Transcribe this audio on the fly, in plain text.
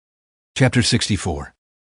Chapter 64.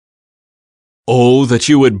 Oh, that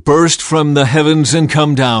you would burst from the heavens and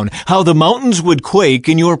come down, how the mountains would quake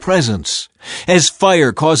in your presence. As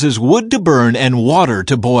fire causes wood to burn and water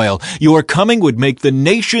to boil, your coming would make the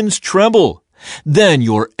nations tremble. Then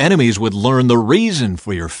your enemies would learn the reason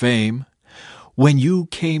for your fame. When you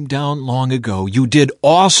came down long ago, you did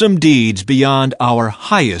awesome deeds beyond our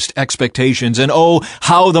highest expectations, and oh,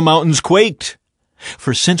 how the mountains quaked!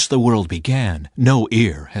 For since the world began, no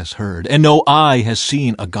ear has heard, and no eye has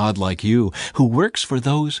seen a God like you, who works for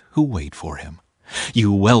those who wait for him.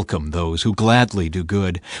 You welcome those who gladly do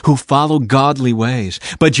good, who follow godly ways.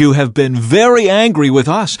 But you have been very angry with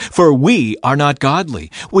us, for we are not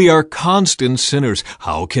godly. We are constant sinners.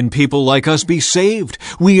 How can people like us be saved?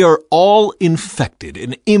 We are all infected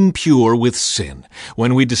and impure with sin.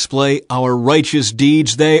 When we display our righteous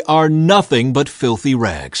deeds, they are nothing but filthy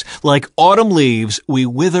rags. Like autumn leaves, we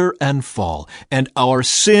wither and fall, and our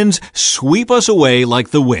sins sweep us away like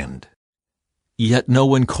the wind. Yet no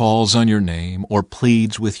one calls on your name or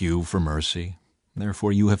pleads with you for mercy.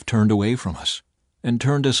 Therefore you have turned away from us and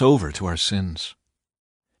turned us over to our sins.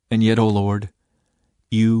 And yet, O Lord,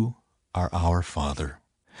 you are our Father.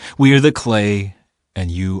 We are the clay, and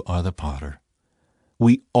you are the potter.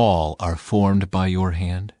 We all are formed by your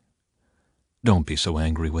hand. Don't be so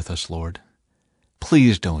angry with us, Lord.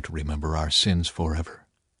 Please don't remember our sins forever.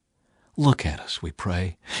 Look at us, we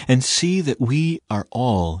pray, and see that we are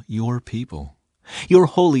all your people. Your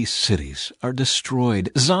holy cities are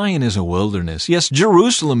destroyed. Zion is a wilderness. Yes,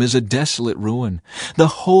 Jerusalem is a desolate ruin. The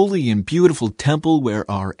holy and beautiful temple where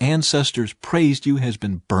our ancestors praised you has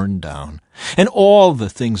been burned down, and all the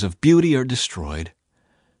things of beauty are destroyed.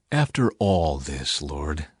 After all this,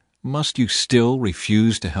 Lord, must you still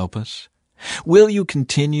refuse to help us? Will you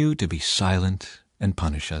continue to be silent and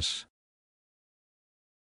punish us?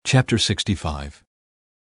 Chapter 65.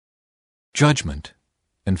 Judgment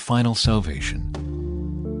and final salvation.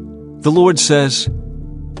 The Lord says,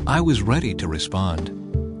 I was ready to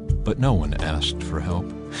respond, but no one asked for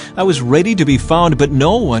help. I was ready to be found, but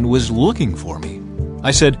no one was looking for me.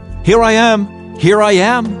 I said, here I am,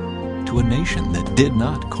 to a nation that did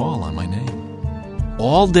not call on my name.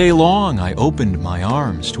 All day long I opened my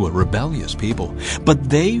arms to a rebellious people, but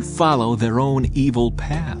they follow their own evil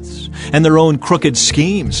paths and their own crooked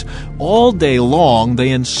schemes. All day long they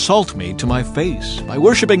insult me to my face by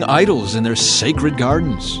worshiping idols in their sacred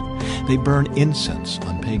gardens. They burn incense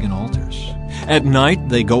on pagan altars. At night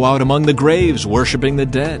they go out among the graves, worshiping the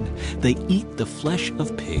dead. They eat the flesh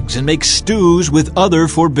of pigs and make stews with other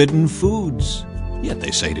forbidden foods. Yet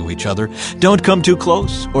they say to each other, don't come too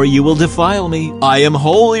close, or you will defile me. I am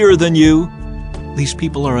holier than you. These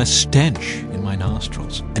people are a stench in my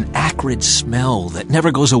nostrils, an acrid smell that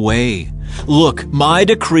never goes away. Look, my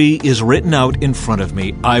decree is written out in front of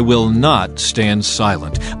me. I will not stand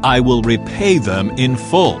silent. I will repay them in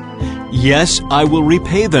full. Yes, I will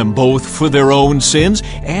repay them both for their own sins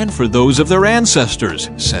and for those of their ancestors,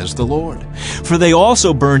 says the Lord. For they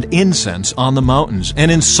also burned incense on the mountains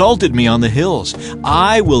and insulted me on the hills.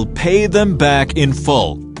 I will pay them back in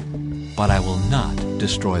full, but I will not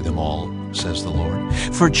destroy them all, says the Lord.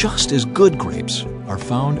 For just as good grapes are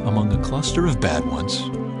found among a cluster of bad ones,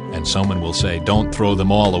 and someone will say, don't throw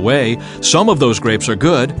them all away, some of those grapes are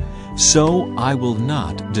good, so I will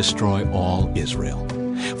not destroy all Israel.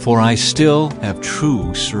 For I still have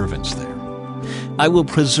true servants there. I will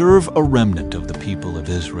preserve a remnant of the people of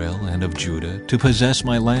Israel and of Judah to possess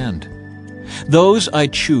my land. Those I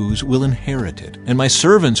choose will inherit it, and my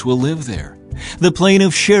servants will live there. The plain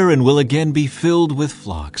of Sharon will again be filled with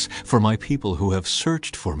flocks for my people who have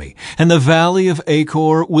searched for me, and the valley of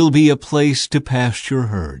Achor will be a place to pasture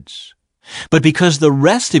herds. But because the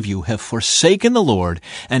rest of you have forsaken the Lord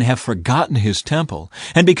and have forgotten his temple,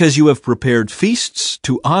 and because you have prepared feasts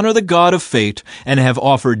to honor the god of fate and have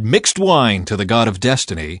offered mixed wine to the god of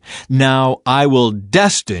destiny, now I will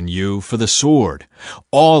destine you for the sword.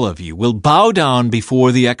 All of you will bow down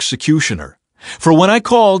before the executioner. For when I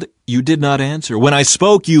called, you did not answer. When I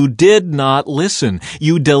spoke, you did not listen.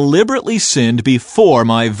 You deliberately sinned before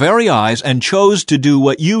my very eyes and chose to do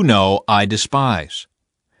what you know I despise.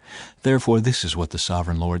 Therefore, this is what the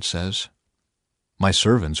sovereign Lord says. My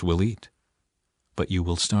servants will eat, but you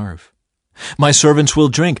will starve. My servants will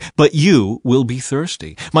drink, but you will be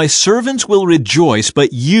thirsty. My servants will rejoice,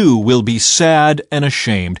 but you will be sad and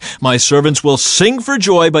ashamed. My servants will sing for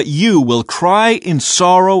joy, but you will cry in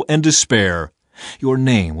sorrow and despair. Your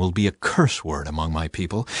name will be a curse word among my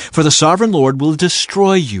people, for the sovereign Lord will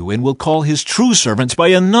destroy you and will call his true servants by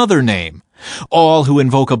another name. All who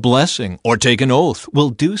invoke a blessing or take an oath will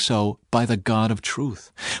do so by the God of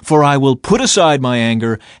truth. For I will put aside my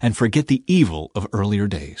anger and forget the evil of earlier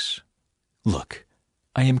days. Look,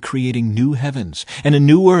 I am creating new heavens and a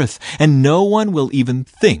new earth, and no one will even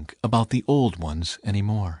think about the old ones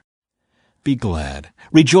anymore. Be glad,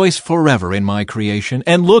 rejoice forever in my creation,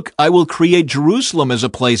 and look, I will create Jerusalem as a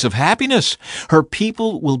place of happiness. Her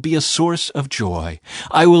people will be a source of joy.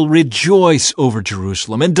 I will rejoice over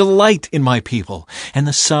Jerusalem and delight in my people, and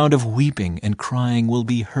the sound of weeping and crying will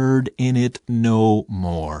be heard in it no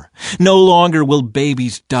more. No longer will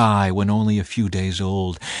babies die when only a few days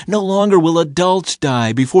old. No longer will adults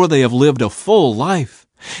die before they have lived a full life.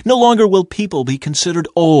 No longer will people be considered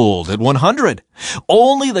old at 100.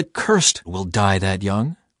 Only the cursed will die that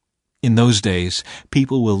young. In those days,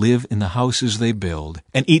 people will live in the houses they build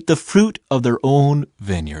and eat the fruit of their own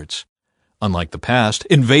vineyards. Unlike the past,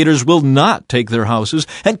 invaders will not take their houses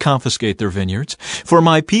and confiscate their vineyards. For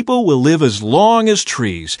my people will live as long as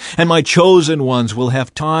trees, and my chosen ones will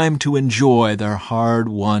have time to enjoy their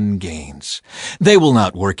hard-won gains. They will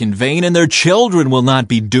not work in vain, and their children will not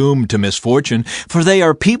be doomed to misfortune, for they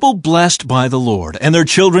are people blessed by the Lord, and their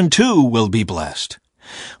children too will be blessed.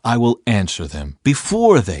 I will answer them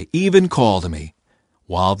before they even call to me.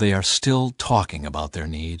 While they are still talking about their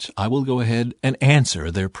needs, I will go ahead and answer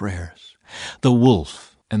their prayers. The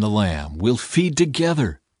wolf and the lamb will feed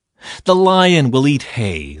together. The lion will eat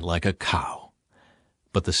hay like a cow,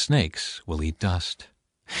 but the snakes will eat dust.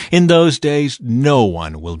 In those days no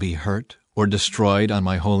one will be hurt or destroyed on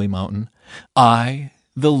my holy mountain. I,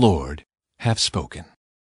 the Lord, have spoken.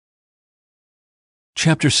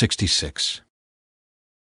 Chapter 66.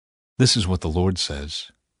 This is what the Lord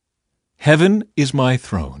says. Heaven is my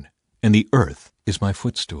throne, and the earth is my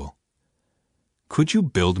footstool. Could you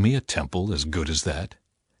build me a temple as good as that?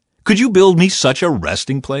 Could you build me such a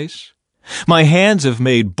resting place? My hands have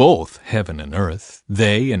made both heaven and earth.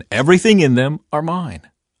 They and everything in them are mine.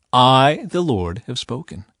 I, the Lord, have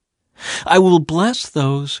spoken. I will bless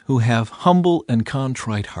those who have humble and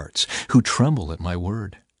contrite hearts, who tremble at my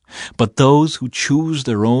word. But those who choose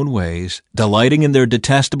their own ways, delighting in their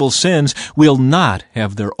detestable sins, will not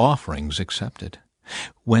have their offerings accepted.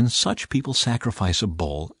 When such people sacrifice a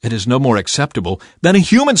bull, it is no more acceptable than a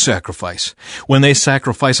human sacrifice. When they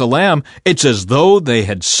sacrifice a lamb, it's as though they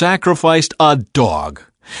had sacrificed a dog.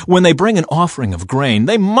 When they bring an offering of grain,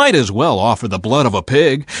 they might as well offer the blood of a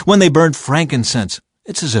pig. When they burn frankincense,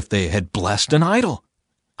 it's as if they had blessed an idol.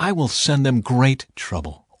 I will send them great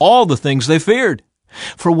trouble, all the things they feared.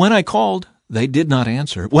 For when I called, they did not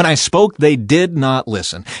answer. When I spoke, they did not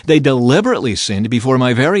listen. They deliberately sinned before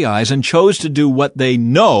my very eyes and chose to do what they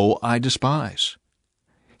know I despise.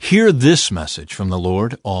 Hear this message from the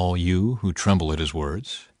Lord, all you who tremble at his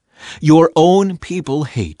words. Your own people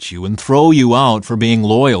hate you and throw you out for being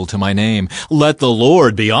loyal to my name. Let the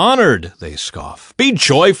Lord be honored, they scoff. Be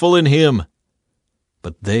joyful in him.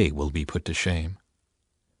 But they will be put to shame.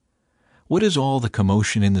 What is all the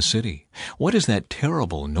commotion in the city? What is that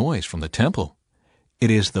terrible noise from the temple? It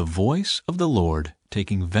is the voice of the Lord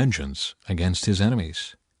taking vengeance against his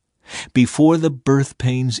enemies. Before the birth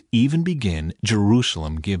pains even begin,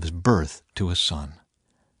 Jerusalem gives birth to a son.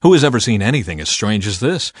 Who has ever seen anything as strange as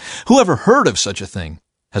this? Who ever heard of such a thing?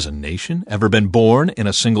 Has a nation ever been born in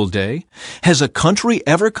a single day? Has a country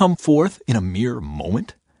ever come forth in a mere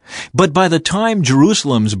moment? But by the time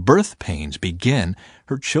Jerusalem's birth pains begin,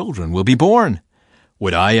 her children will be born.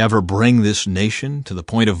 Would I ever bring this nation to the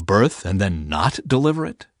point of birth and then not deliver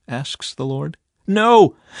it? Asks the Lord.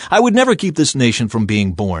 No, I would never keep this nation from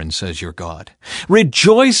being born, says your God.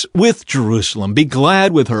 Rejoice with Jerusalem. Be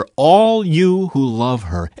glad with her, all you who love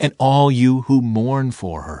her and all you who mourn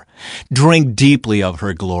for her. Drink deeply of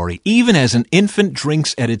her glory, even as an infant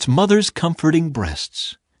drinks at its mother's comforting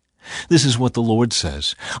breasts. This is what the Lord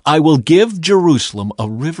says. I will give Jerusalem a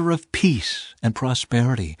river of peace and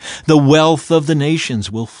prosperity. The wealth of the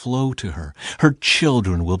nations will flow to her. Her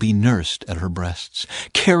children will be nursed at her breasts,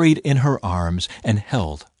 carried in her arms, and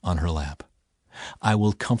held on her lap. I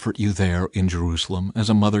will comfort you there in Jerusalem as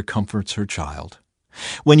a mother comforts her child.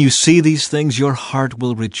 When you see these things, your heart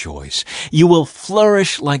will rejoice. You will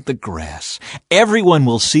flourish like the grass. Everyone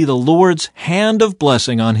will see the Lord's hand of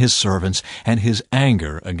blessing on his servants and his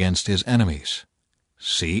anger against his enemies.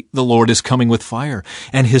 See, the Lord is coming with fire,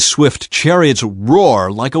 and his swift chariots roar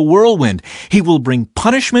like a whirlwind. He will bring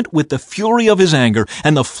punishment with the fury of his anger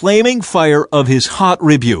and the flaming fire of his hot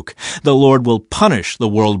rebuke. The Lord will punish the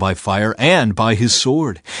world by fire and by his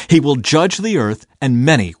sword. He will judge the earth, and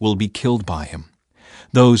many will be killed by him.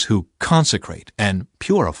 those who consecrate and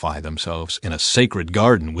purify themselves in a sacred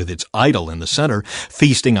garden with its idol in the center,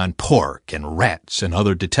 feasting on pork and rats and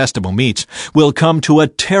other detestable meats, will come to a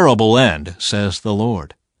terrible end, says the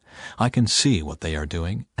Lord. I can see what they are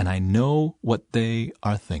doing, and I know what they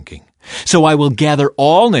are thinking. So I will gather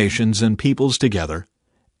all nations and peoples together,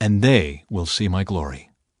 and they will see my glory.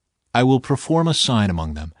 I will perform a sign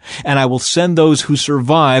among them, and I will send those who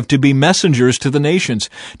survive to be messengers to the nations,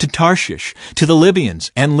 to Tarshish, to the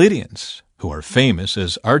Libyans and Lydians, who are famous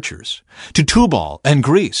as archers, to Tubal and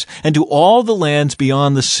Greece, and to all the lands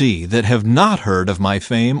beyond the sea that have not heard of my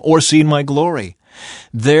fame or seen my glory.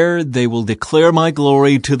 There they will declare my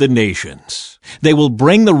glory to the nations. They will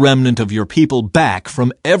bring the remnant of your people back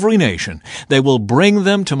from every nation. They will bring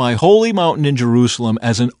them to my holy mountain in Jerusalem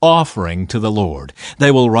as an offering to the Lord.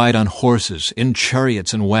 They will ride on horses, in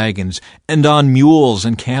chariots and wagons, and on mules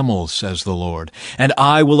and camels, says the Lord. And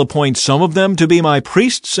I will appoint some of them to be my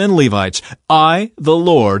priests and Levites. I, the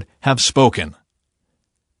Lord, have spoken.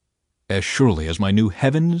 As surely as my new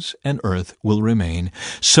heavens and earth will remain,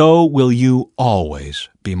 so will you always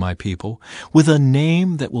be my people, with a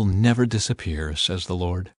name that will never disappear, says the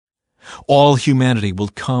Lord. All humanity will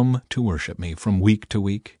come to worship me from week to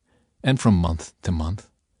week and from month to month.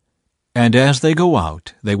 And as they go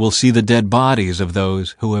out, they will see the dead bodies of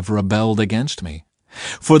those who have rebelled against me.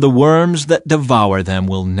 For the worms that devour them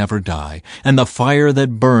will never die, and the fire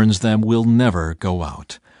that burns them will never go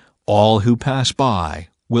out. All who pass by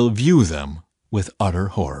will view them with utter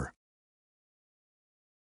horror.